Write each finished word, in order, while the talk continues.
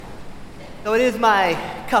So it is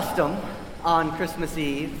my custom on Christmas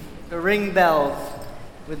Eve to ring bells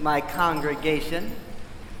with my congregation.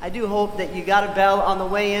 I do hope that you got a bell on the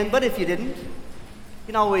way in, but if you didn't, you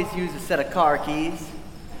can always use a set of car keys.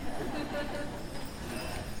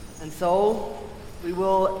 And so we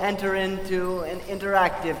will enter into an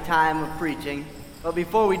interactive time of preaching. But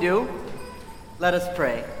before we do, let us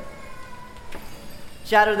pray.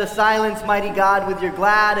 Shatter the silence, mighty God, with your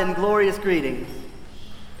glad and glorious greetings.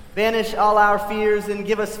 Banish all our fears and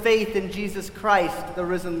give us faith in Jesus Christ, the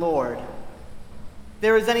risen Lord. If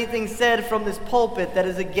there is anything said from this pulpit that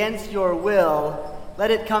is against your will,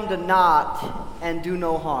 let it come to naught and do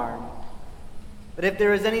no harm. But if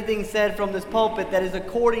there is anything said from this pulpit that is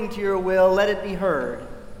according to your will, let it be heard,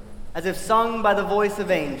 as if sung by the voice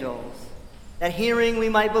of angels, that hearing we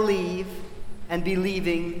might believe, and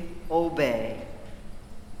believing obey.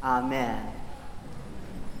 Amen.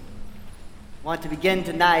 I want to begin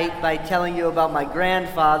tonight by telling you about my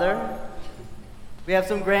grandfather. We have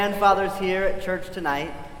some grandfathers here at church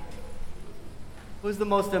tonight. Who's the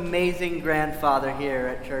most amazing grandfather here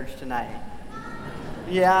at church tonight?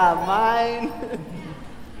 Yeah, mine.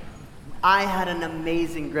 I had an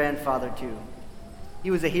amazing grandfather too.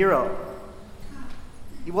 He was a hero.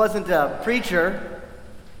 He wasn't a preacher.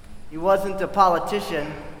 He wasn't a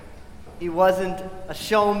politician. He wasn't a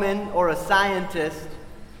showman or a scientist.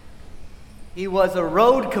 He was a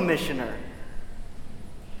road commissioner.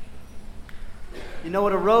 You know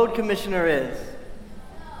what a road commissioner is?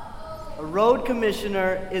 A road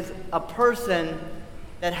commissioner is a person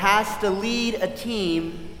that has to lead a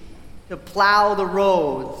team to plow the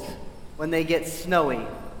roads when they get snowy.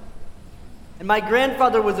 And my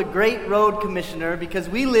grandfather was a great road commissioner because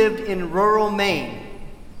we lived in rural Maine,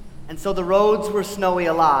 and so the roads were snowy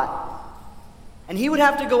a lot. And he would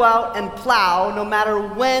have to go out and plow no matter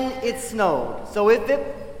when it snowed. So if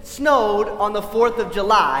it snowed on the 4th of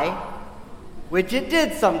July, which it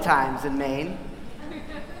did sometimes in Maine,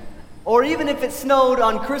 or even if it snowed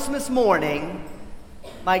on Christmas morning,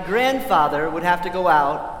 my grandfather would have to go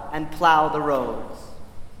out and plow the roads.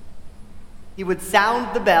 He would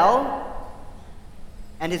sound the bell,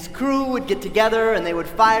 and his crew would get together and they would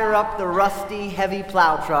fire up the rusty, heavy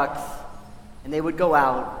plow trucks, and they would go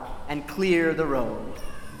out and clear the road.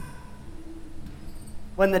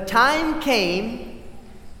 When the time came,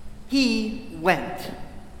 he went.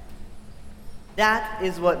 That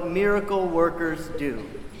is what miracle workers do.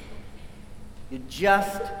 You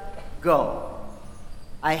just go.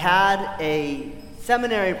 I had a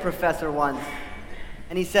seminary professor once,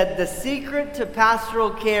 and he said, the secret to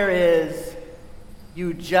pastoral care is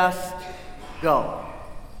you just go.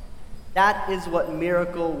 That is what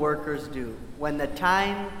miracle workers do. When the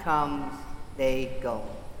time comes, they go.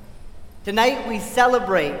 Tonight we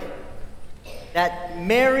celebrate that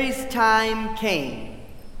Mary's time came,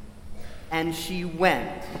 and she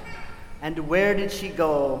went. And where did she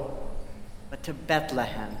go but to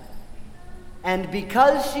Bethlehem? And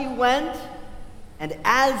because she went, and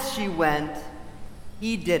as she went,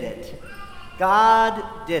 he did it.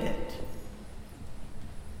 God did it.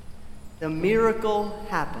 The miracle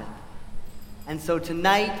happened. And so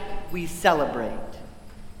tonight we celebrate.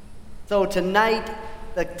 So tonight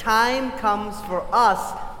the time comes for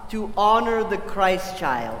us to honor the Christ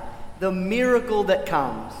child, the miracle that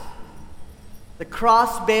comes. The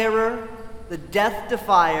cross bearer, the death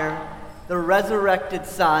defier, the resurrected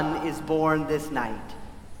Son is born this night.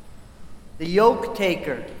 The yoke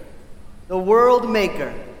taker, the world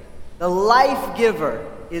maker, the life giver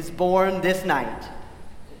is born this night.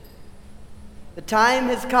 The time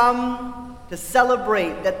has come to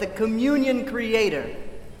celebrate that the communion creator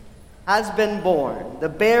has been born. The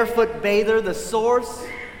barefoot bather, the source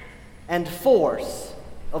and force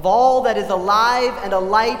of all that is alive and a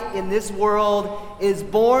light in this world, is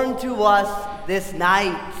born to us this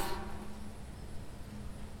night.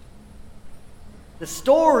 The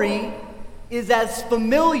story is as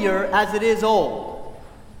familiar as it is old.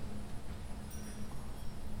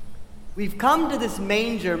 We've come to this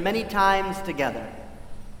manger many times together.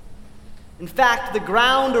 In fact, the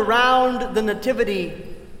ground around the Nativity,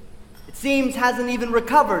 it seems, hasn't even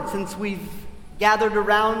recovered since we've gathered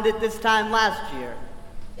around it this time last year.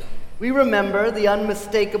 We remember the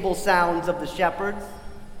unmistakable sounds of the shepherds.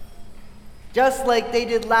 Just like they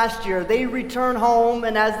did last year, they return home,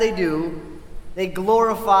 and as they do, they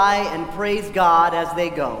glorify and praise God as they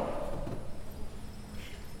go.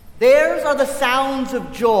 Theirs are the sounds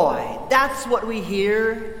of joy. That's what we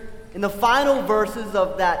hear in the final verses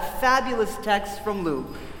of that fabulous text from Luke.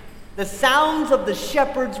 The sounds of the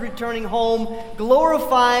shepherds returning home,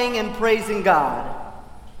 glorifying and praising God.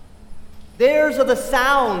 Theirs are the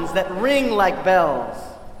sounds that ring like bells.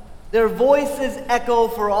 Their voices echo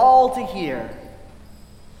for all to hear.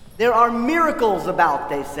 There are miracles about,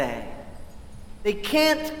 they say. They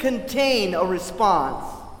can't contain a response.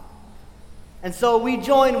 And so we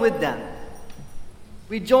join with them.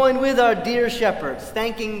 We join with our dear shepherds,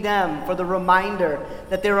 thanking them for the reminder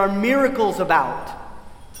that there are miracles about.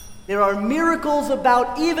 There are miracles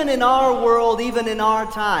about even in our world, even in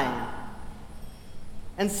our time.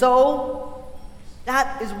 And so,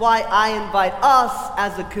 that is why I invite us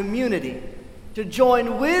as a community to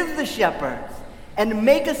join with the shepherds and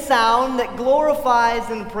make a sound that glorifies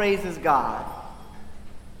and praises God.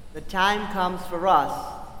 The time comes for us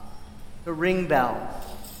to ring bells.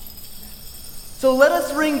 So let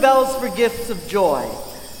us ring bells for gifts of joy,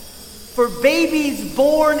 for babies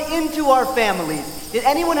born into our families. Did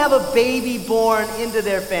anyone have a baby born into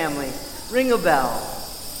their family? Ring a bell.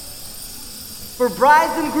 For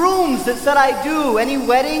brides and grooms that said I do. Any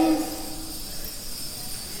weddings?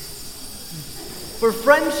 For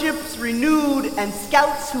friendships renewed and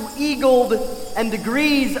scouts who eagled and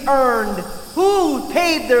degrees earned. Who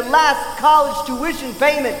paid their last college tuition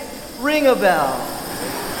payment? Ring a bell.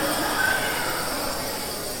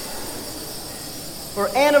 For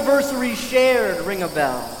anniversaries shared, ring a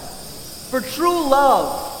bell. For true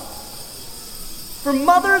love. For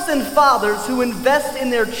mothers and fathers who invest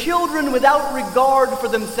in their children without regard for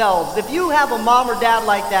themselves. If you have a mom or dad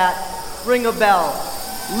like that, ring a bell.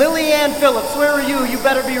 Lillianne Phillips, where are you? You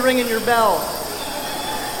better be ringing your bell.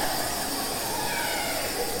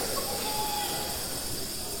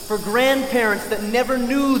 For grandparents that never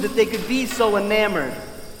knew that they could be so enamored.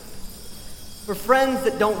 For friends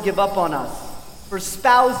that don't give up on us. For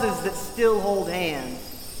spouses that still hold hands.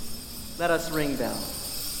 Let us ring bells.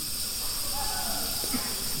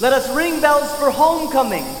 Let us ring bells for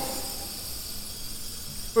homecomings,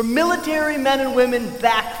 for military men and women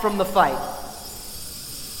back from the fight,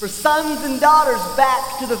 for sons and daughters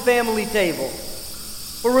back to the family table,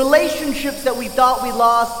 for relationships that we thought we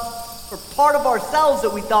lost, for part of ourselves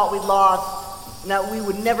that we thought we'd lost, and that we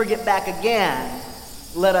would never get back again.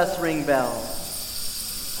 Let us ring bells.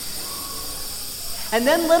 And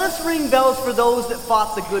then let us ring bells for those that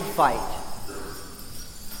fought the good fight.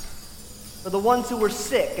 For the ones who were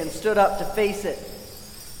sick and stood up to face it.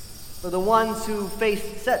 For the ones who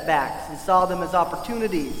faced setbacks and saw them as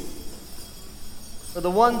opportunities. For the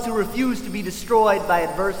ones who refused to be destroyed by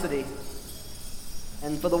adversity.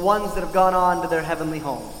 And for the ones that have gone on to their heavenly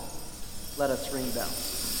home. Let us ring bells.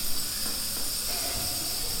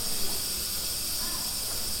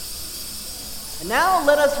 And now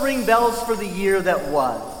let us ring bells for the year that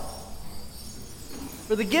was.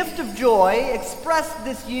 For the gift of joy expressed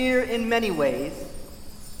this year in many ways.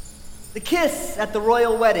 The kiss at the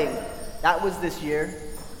royal wedding, that was this year.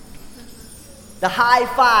 The high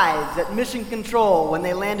fives at Mission Control when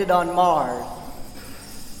they landed on Mars.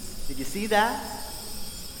 Did you see that?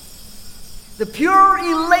 The pure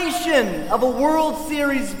elation of a World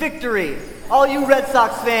Series victory. All you Red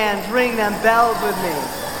Sox fans, ring them bells with me.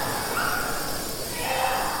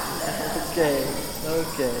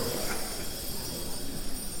 Okay.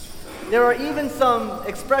 There are even some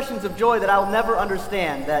expressions of joy that I'll never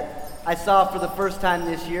understand that I saw for the first time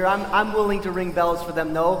this year. I'm willing to ring bells for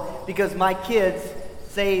them, though, because my kids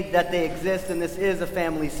say that they exist and this is a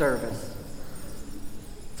family service.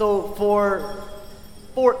 So for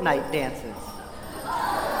Fortnite dances.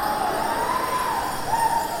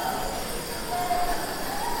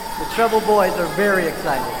 The Treble Boys are very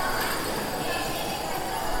excited.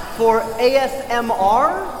 For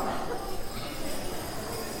ASMR,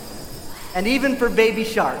 and even for Baby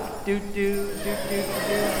Shark. Do, do, do, do, do,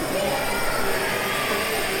 do.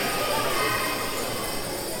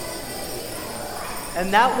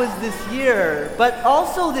 And that was this year. But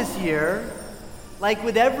also this year, like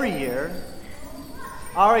with every year,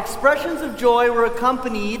 our expressions of joy were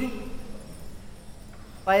accompanied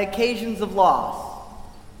by occasions of loss.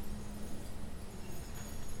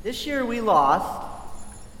 This year we lost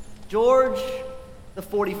George the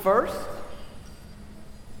 41st,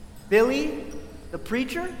 Billy the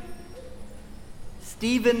preacher,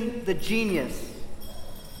 Stephen the genius,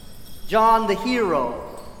 John the hero,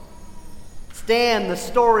 Stan the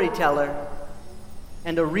storyteller,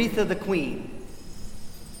 and Aretha the queen.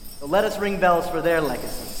 So let us ring bells for their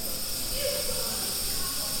legacy.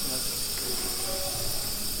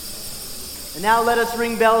 And now let us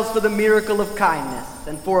ring bells for the miracle of kindness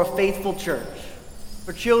and for a faithful church,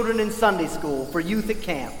 for children in Sunday school, for youth at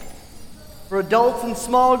camp, for adults in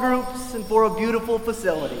small groups, and for a beautiful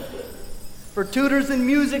facility, for tutors in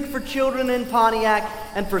music for children in Pontiac,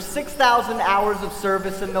 and for 6,000 hours of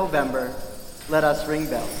service in November. Let us ring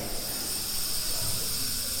bells.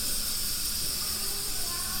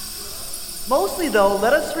 Mostly, though,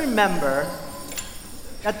 let us remember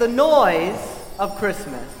that the noise of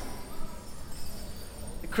Christmas,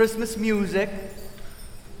 the Christmas music,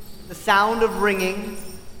 the sound of ringing,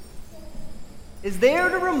 is there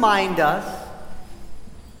to remind us,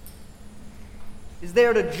 is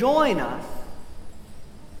there to join us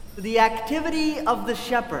to the activity of the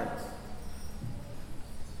shepherds.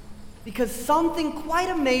 Because something quite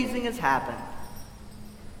amazing has happened.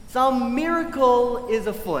 Some miracle is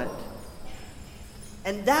afoot.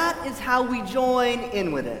 And that is how we join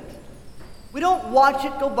in with it. We don't watch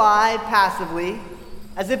it go by passively,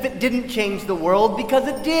 as if it didn't change the world, because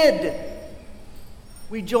it did.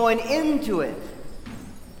 We join into it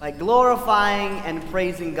by glorifying and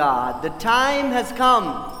praising God. The time has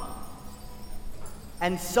come,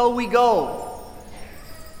 and so we go.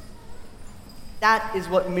 That is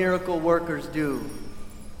what miracle workers do.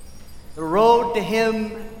 The road to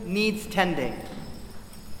Him needs tending,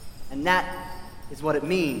 and that is what it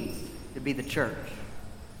means to be the church.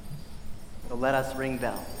 So let us ring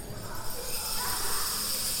bells.